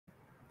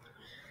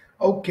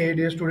Okay,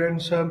 dear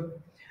students.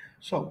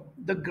 So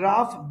the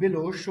graph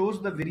below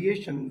shows the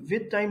variation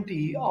with time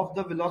t of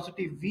the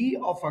velocity v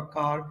of a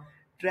car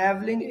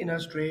traveling in a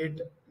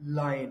straight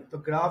line. The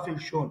graph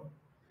is shown,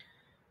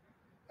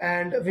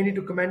 and we need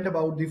to comment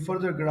about the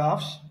further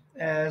graphs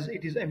as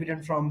it is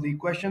evident from the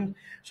question.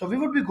 So we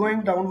would be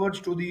going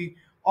downwards to the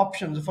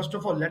options. First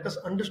of all, let us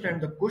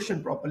understand the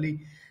question properly.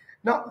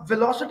 Now,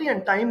 velocity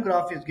and time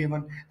graph is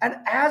given, and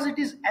as it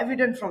is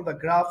evident from the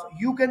graph,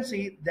 you can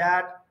see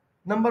that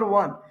number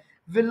one,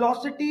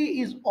 velocity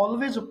is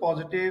always a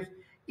positive,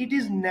 it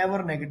is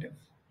never negative.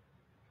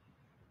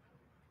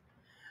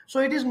 So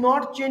it is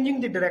not changing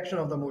the direction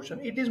of the motion.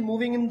 It is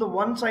moving in the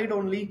one side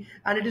only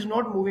and it is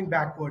not moving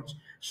backwards.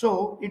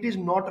 So it is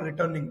not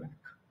returning back.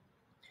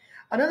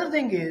 Another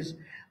thing is,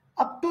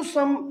 up to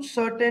some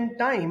certain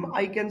time,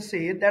 I can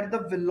say that the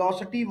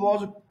velocity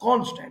was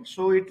constant.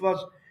 So it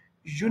was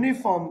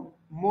uniform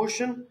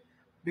motion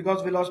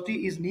because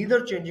velocity is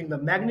neither changing the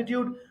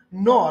magnitude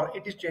nor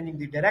it is changing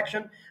the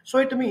direction. So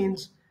it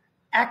means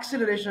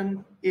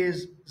acceleration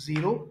is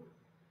zero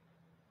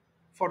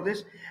for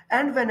this,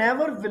 and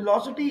whenever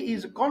velocity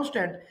is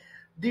constant,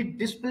 the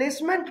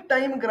displacement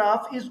time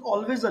graph is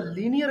always a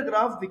linear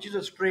graph, which is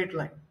a straight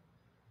line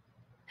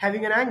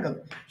having an angle.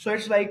 So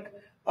it's like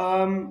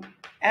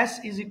s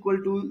is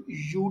equal to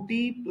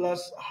ut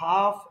plus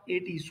half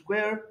at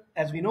square.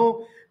 As we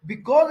know,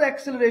 because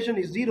acceleration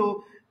is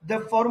zero,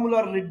 the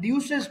formula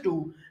reduces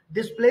to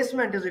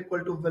displacement is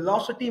equal to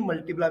velocity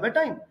multiplied by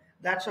time.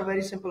 That's a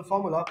very simple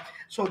formula.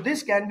 So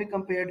this can be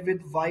compared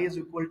with y is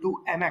equal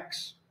to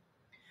mx.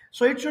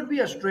 So it should be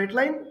a straight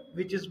line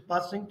which is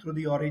passing through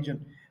the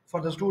origin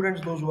for the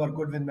students, those who are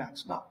good with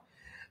maths. Now,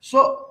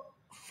 so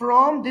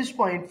from this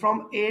point,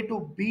 from A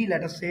to B,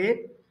 let us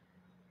say,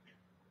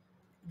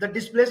 the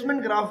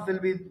displacement graph will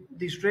be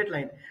the straight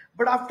line.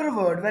 But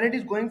afterward, when it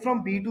is going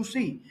from B to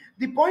C,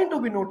 the point to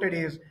be noted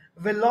is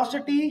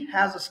velocity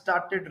has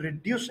started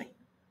reducing.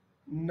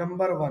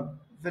 Number one,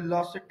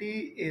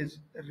 velocity is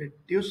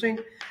reducing.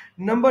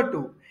 Number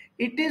two,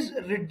 it is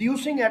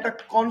reducing at a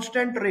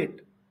constant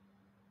rate.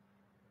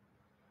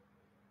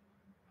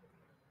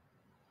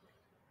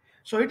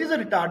 So it is a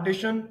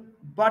retardation,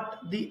 but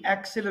the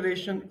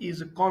acceleration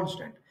is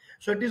constant.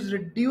 So it is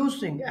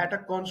reducing at a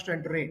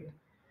constant rate.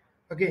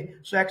 Okay,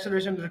 so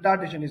acceleration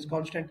retardation is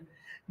constant.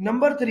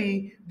 Number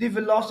three, the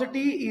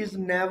velocity is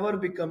never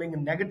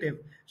becoming negative.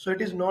 So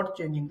it is not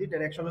changing the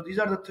direction. So these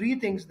are the three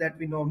things that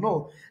we now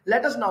know.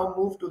 Let us now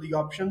move to the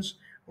options.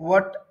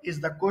 What is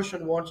the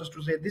question wants us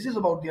to say? This is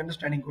about the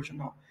understanding question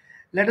now.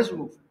 Let us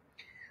move.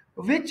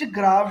 Which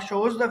graph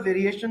shows the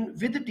variation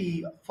with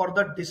t for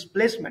the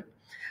displacement?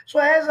 So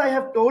as I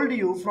have told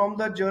you, from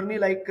the journey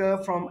like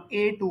from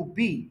A to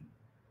B,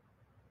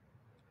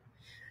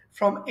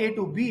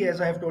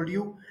 as I have told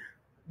you,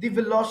 the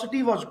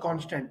velocity was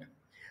constant.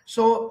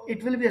 So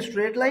it will be a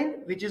straight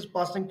line which is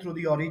passing through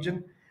the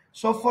origin.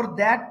 So for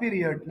that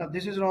period, now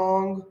this is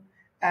wrong,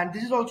 and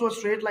this is also a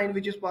straight line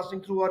which is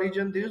passing through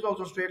origin. This is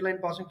also a straight line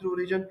passing through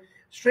origin,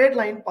 straight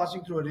line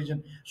passing through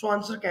origin. So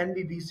answer can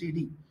be B, C,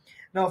 D.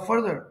 Now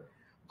further,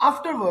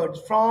 afterwards,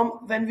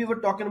 from when we were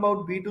talking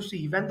about B to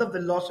C, when the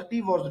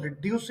velocity was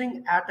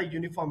reducing at a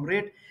uniform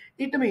rate,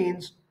 it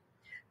means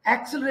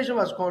acceleration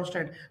was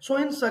constant. So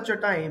in such a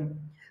time,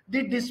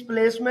 the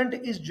displacement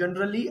is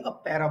generally a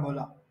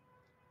parabola.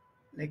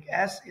 Like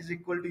s is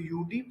equal to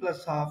ut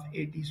plus half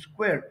at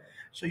squared.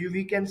 So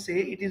we can say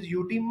it is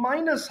ut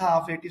minus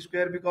half at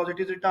squared because it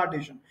is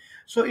retardation.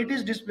 So it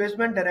is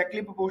displacement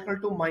directly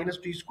proportional to minus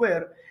t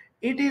square.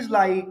 It is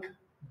like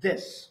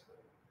this.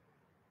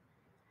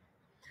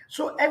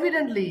 So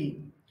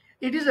evidently,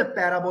 it is a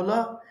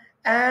parabola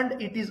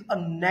and it is a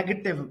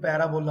negative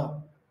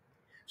parabola.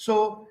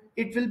 So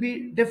it will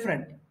be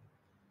different.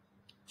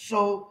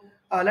 So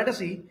let us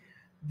see.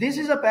 This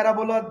is a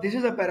parabola, this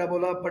is a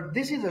parabola, but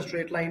this is a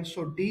straight line.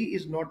 So D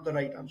is not the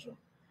right answer.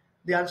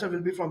 The answer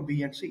will be from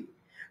B and C.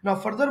 Now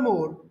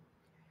furthermore,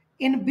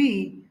 in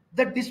B,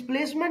 the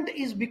displacement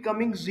is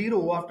becoming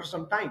zero after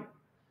some time.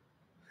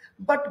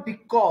 But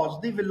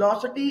because the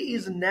velocity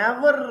is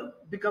never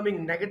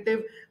becoming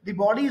negative, the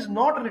body is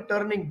not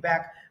returning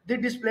back, the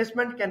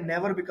displacement can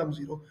never become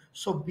zero.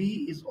 So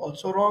B is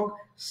also wrong.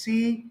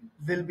 C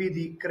will be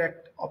the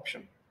correct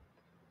option.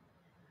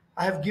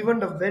 I have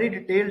given a very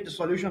detailed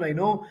solution. I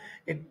know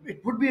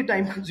it would be a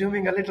time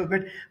consuming a little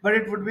bit, but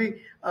it would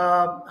be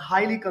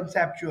highly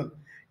conceptual,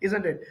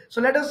 isn't it?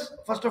 So let us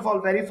first of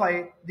all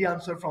verify the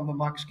answer from the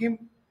mark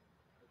scheme.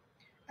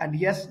 And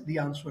yes, the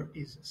answer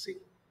is C.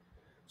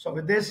 So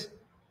with this,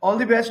 all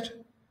the best.